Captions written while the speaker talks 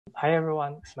Hi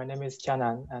everyone, my name is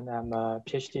Jianan and I'm a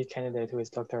PhD candidate with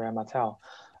Dr. Martel.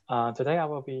 Today I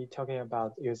will be talking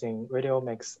about using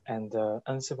radiomics and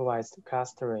unsupervised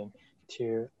clustering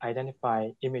to identify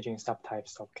imaging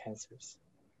subtypes of cancers.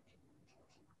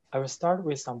 I will start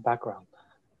with some background.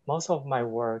 Most of my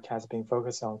work has been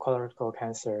focused on colorectal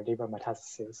cancer liver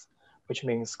metastasis, which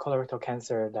means colorectal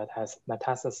cancer that has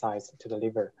metastasized to the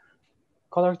liver.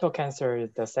 Colorectal cancer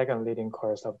is the second leading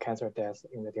cause of cancer deaths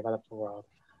in the developed world.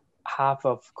 Half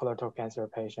of colorectal cancer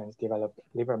patients develop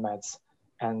liver mets,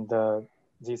 and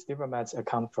these liver mets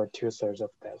account for 2/3 of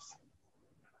deaths.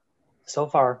 So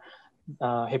far,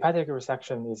 hepatic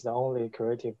resection is the only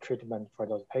curative treatment for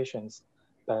those patients,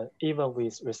 but even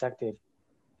with resected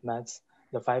mets,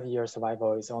 the 5-year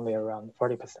survival is only around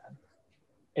 40%.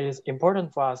 It is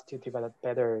important for us to develop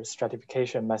better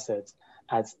stratification methods,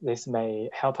 as this may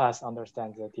help us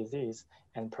understand the disease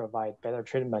and provide better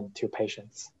treatment to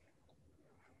patients.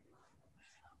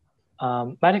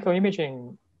 Medical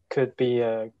imaging could be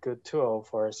a good tool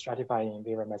for stratifying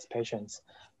liver mets patients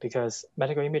because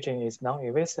medical imaging is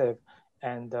non-invasive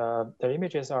and the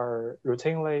images are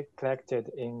routinely collected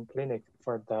in clinic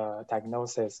for the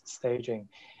diagnosis, staging,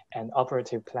 and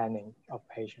operative planning of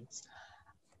patients.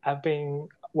 I've been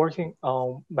working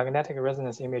on magnetic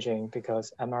resonance imaging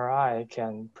because MRI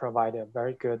can provide a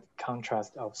very good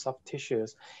contrast of soft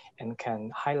tissues and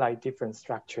can highlight different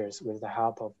structures with the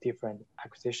help of different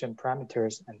acquisition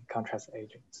parameters and contrast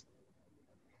agents.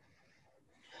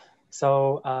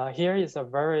 So here is a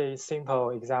very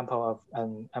simple example of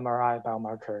an MRI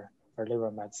biomarker for liver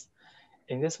mets.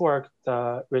 In this work,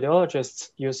 the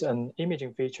radiologists use an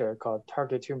imaging feature called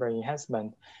target tumor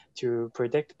enhancement to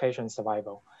predict patient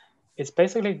survival. It's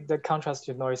basically the contrast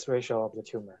to noise ratio of the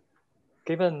tumor.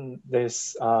 Given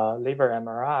this liver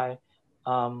MRI,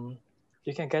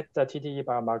 you can get the TTE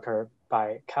biomarker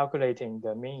by calculating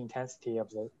the mean intensity of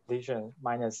the lesion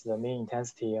minus the mean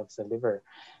intensity of the liver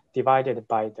divided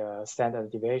by the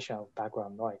standard deviation of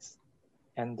background noise.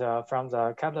 And from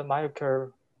the Kaplan-Meier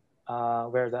curve,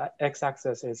 where the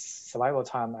x-axis is survival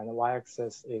time and the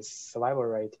y-axis is survival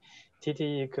rate,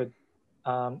 TTE could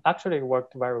actually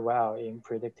worked very well in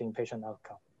predicting patient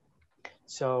outcome.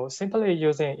 So simply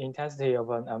using intensity of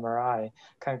an MRI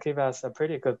can give us a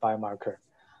pretty good biomarker.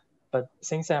 But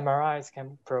since MRIs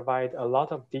can provide a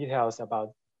lot of details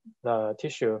about the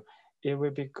tissue, it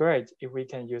would be great if we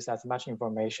can use as much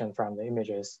information from the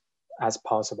images as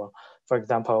possible. For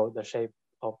example, the shape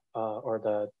of or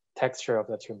the texture of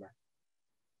the tumor.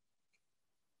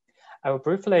 I will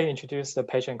briefly introduce the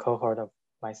patient cohort of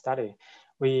my study.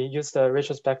 We used a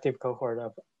retrospective cohort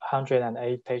of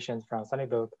 108 patients from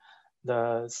Sunnybrook.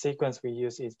 The sequence we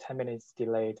use is 10 minutes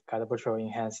delayed calcium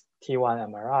enhanced T1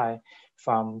 MRI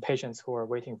from patients who were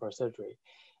waiting for surgery.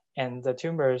 And the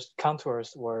tumor's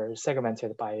contours were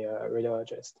segmented by a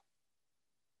radiologist.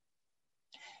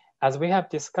 As we have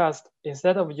discussed,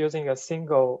 instead of using a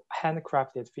single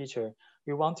handcrafted feature,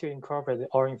 we want to incorporate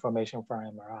all information from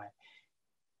MRI.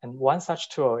 And one such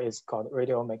tool is called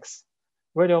radiomics.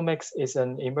 Radiomics is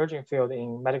an emerging field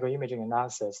in medical imaging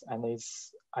analysis, and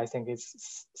I think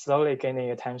it's slowly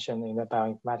gaining attention in the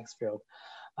bioinformatics field.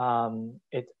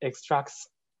 It extracts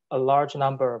a large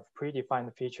number of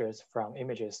predefined features from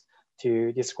images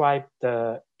to describe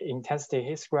the intensity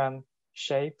histogram,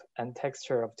 shape, and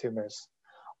texture of tumors.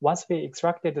 Once we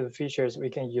extracted the features, we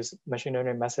can use machine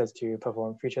learning methods to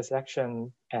perform feature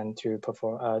selection and to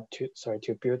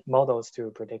build models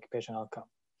to predict patient outcome.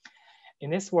 In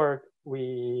this work,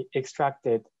 we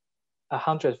extracted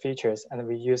 100 features and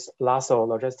we used lasso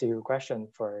logistic regression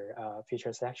for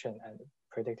feature selection and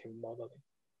predictive modeling.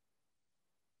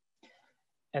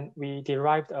 And we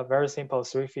derived a very simple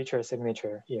 3-feature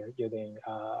signature here using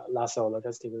lasso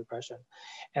logistic regression.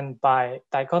 And by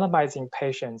dichotomizing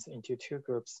patients into 2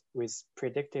 groups with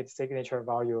predicted signature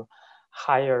value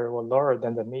higher or lower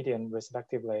than the median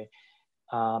respectively,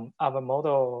 our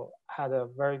model had a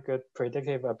very good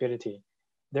predictive ability.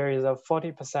 There is a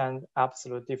 40%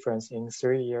 absolute difference in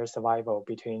 3-year survival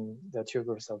between the 2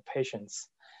 groups of patients.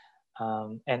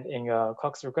 And in a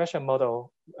Cox regression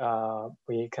model,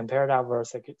 we compared our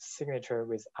signature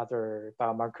with other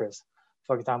biomarkers.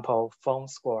 For example, phone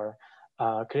score,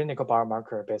 clinical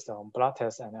biomarker based on blood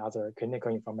tests and other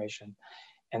clinical information,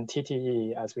 and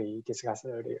TTE, as we discussed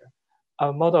earlier.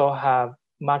 Our model have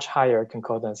much higher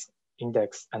concordance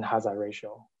index and hazard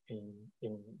ratio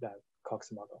in that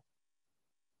Cox model.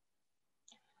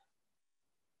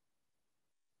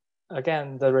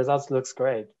 Again, the results looks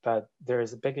great, but there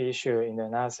is a big issue in the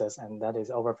analysis, and that is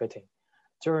overfitting.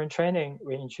 During training,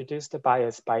 we introduced the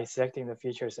bias by selecting the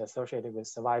features associated with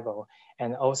survival,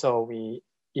 and also we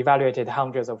evaluated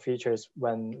hundreds of features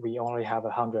when we only have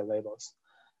 100 labels.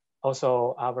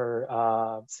 Also,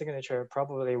 our signature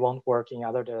probably won't work in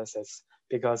other datasets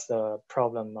because the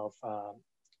problem of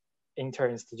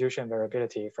inter-institution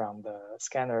variability from the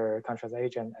scanner, contrast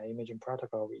agent, and imaging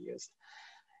protocol we used.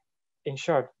 In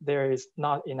short, there is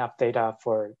not enough data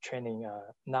for training a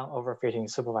non-overfitting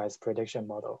supervised prediction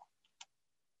model.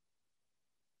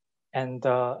 And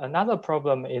another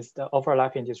problem is the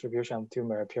overlapping distribution of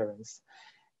tumor appearance.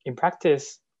 In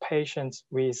practice, patients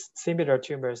with similar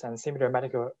tumors and similar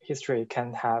medical history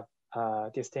can have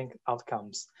distinct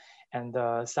outcomes. And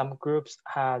some groups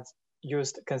had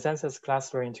used consensus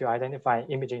clustering to identify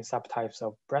imaging subtypes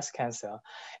of breast cancer.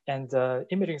 And the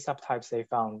imaging subtypes they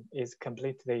found is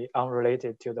completely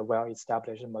unrelated to the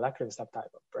well-established molecular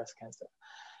subtype of breast cancer.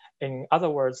 In other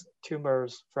words,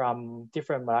 tumors from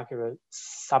different molecular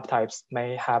subtypes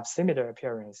may have similar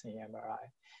appearance in MRI.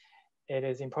 It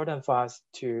is important for us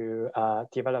to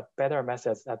develop better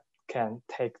methods that can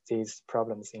take these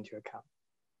problems into account.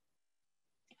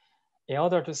 In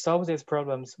order to solve these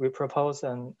problems, we propose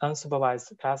an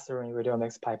unsupervised clustering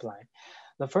radiomics pipeline.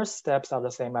 The first steps are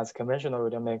the same as conventional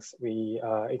radiomics. We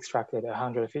extracted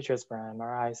 100 features from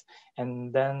MRIs,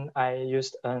 and then I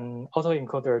used an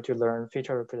autoencoder to learn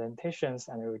feature representations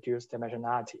and reduce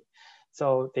dimensionality.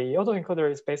 So the autoencoder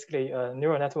is basically a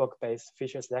neural network-based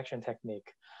feature selection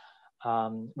technique.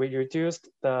 We reduced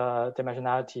the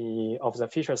dimensionality of the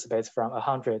feature space from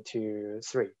 100 to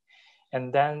 3.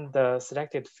 And then the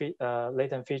selected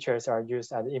latent features are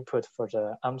used as input for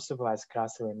the unsupervised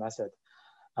clustering method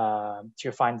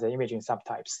to find the imaging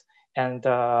subtypes. And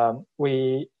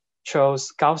we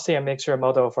chose Gaussian mixture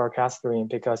model for clustering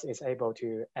because it's able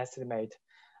to estimate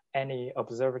any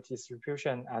observed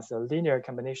distribution as a linear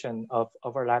combination of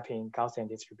overlapping Gaussian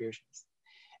distributions.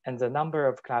 And the number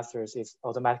of clusters is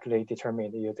automatically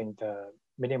determined using the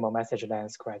minimal message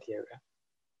length criteria.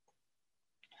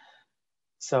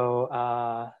 So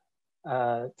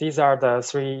these are the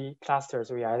 3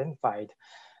 clusters we identified.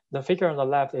 The figure on the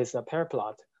left is a pair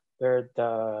plot where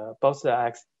both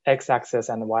the x-axis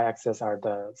and the y-axis are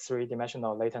the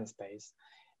 3-dimensional latent space.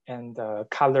 And the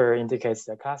color indicates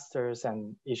the clusters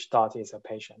and each dot is a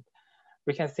patient.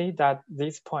 We can see that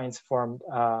these points formed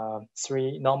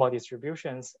 3 normal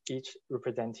distributions, each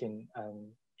representing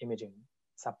an imaging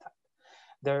subtype.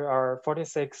 There are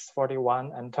 46,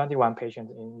 41, and 21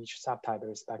 patients in each subtype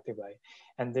respectively.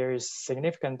 And there is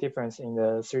significant difference in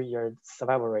the 3-year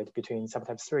survival rate between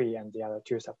subtype 3 and the other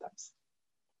 2 subtypes.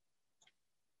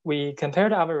 We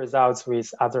compared our results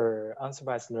with other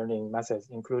unsupervised learning methods,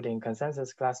 including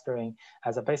consensus clustering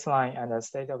as a baseline and a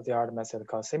state-of-the-art method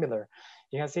called similar.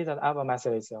 You can see that our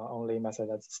method is the only method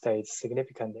that stays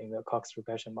significant in the Cox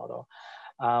regression model.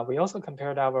 We also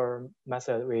compared our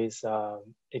method with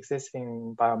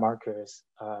existing biomarkers,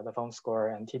 the phone score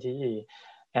and TTE,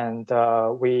 and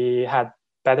we had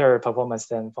better performance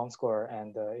than phone score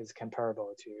and is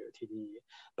comparable to TTE.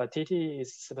 But TTE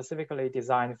is specifically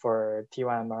designed for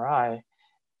T1 MRI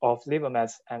of liver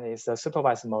mets and is a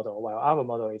supervised model, while our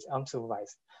model is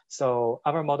unsupervised. So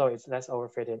our model is less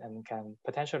overfitted and can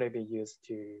potentially be used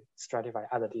to stratify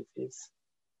other diseases.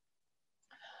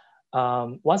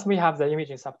 Once we have the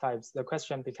imaging subtypes, the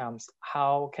question becomes,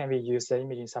 how can we use the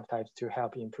imaging subtypes to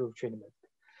help improve treatment?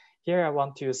 Here, I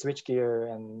want to switch gear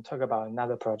and talk about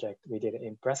another project we did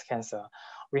in breast cancer.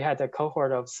 We had a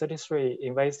cohort of 33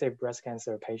 invasive breast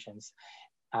cancer patients,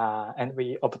 and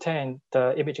we obtained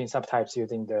the imaging subtypes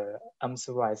using the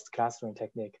unsupervised clustering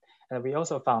technique. And we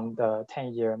also found the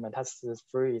 10-year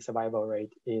metastasis-free survival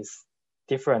rate is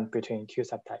different between 2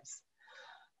 subtypes.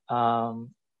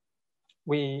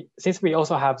 Since we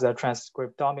also have the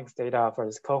transcriptomics data for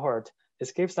this cohort,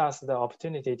 this gives us the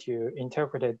opportunity to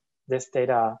interpret this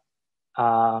data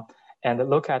and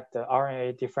look at the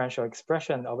RNA differential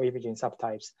expression of imaging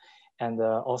subtypes and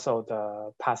also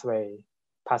the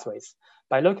pathways.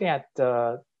 By looking at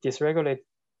the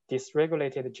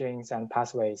dysregulated genes and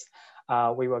pathways,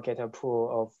 we will get a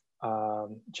pool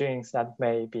of genes that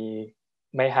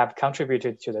may have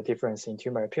contributed to the difference in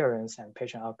tumor appearance and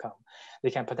patient outcome.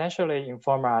 They can potentially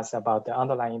inform us about the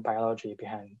underlying biology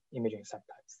behind imaging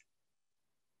subtypes.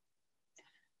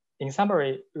 In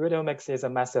summary, radiomics is a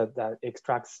method that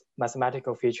extracts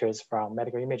mathematical features from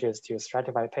medical images to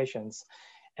stratify patients,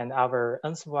 and our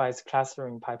unsupervised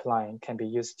clustering pipeline can be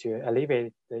used to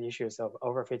alleviate the issues of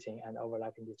overfitting and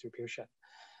overlapping distribution.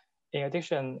 In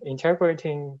addition,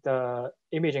 integrating the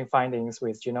imaging findings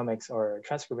with genomics or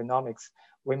transcriptomics,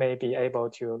 we may be able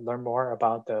to learn more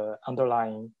about the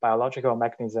underlying biological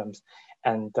mechanisms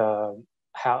and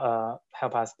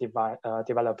help us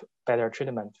develop better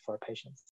treatment for patients.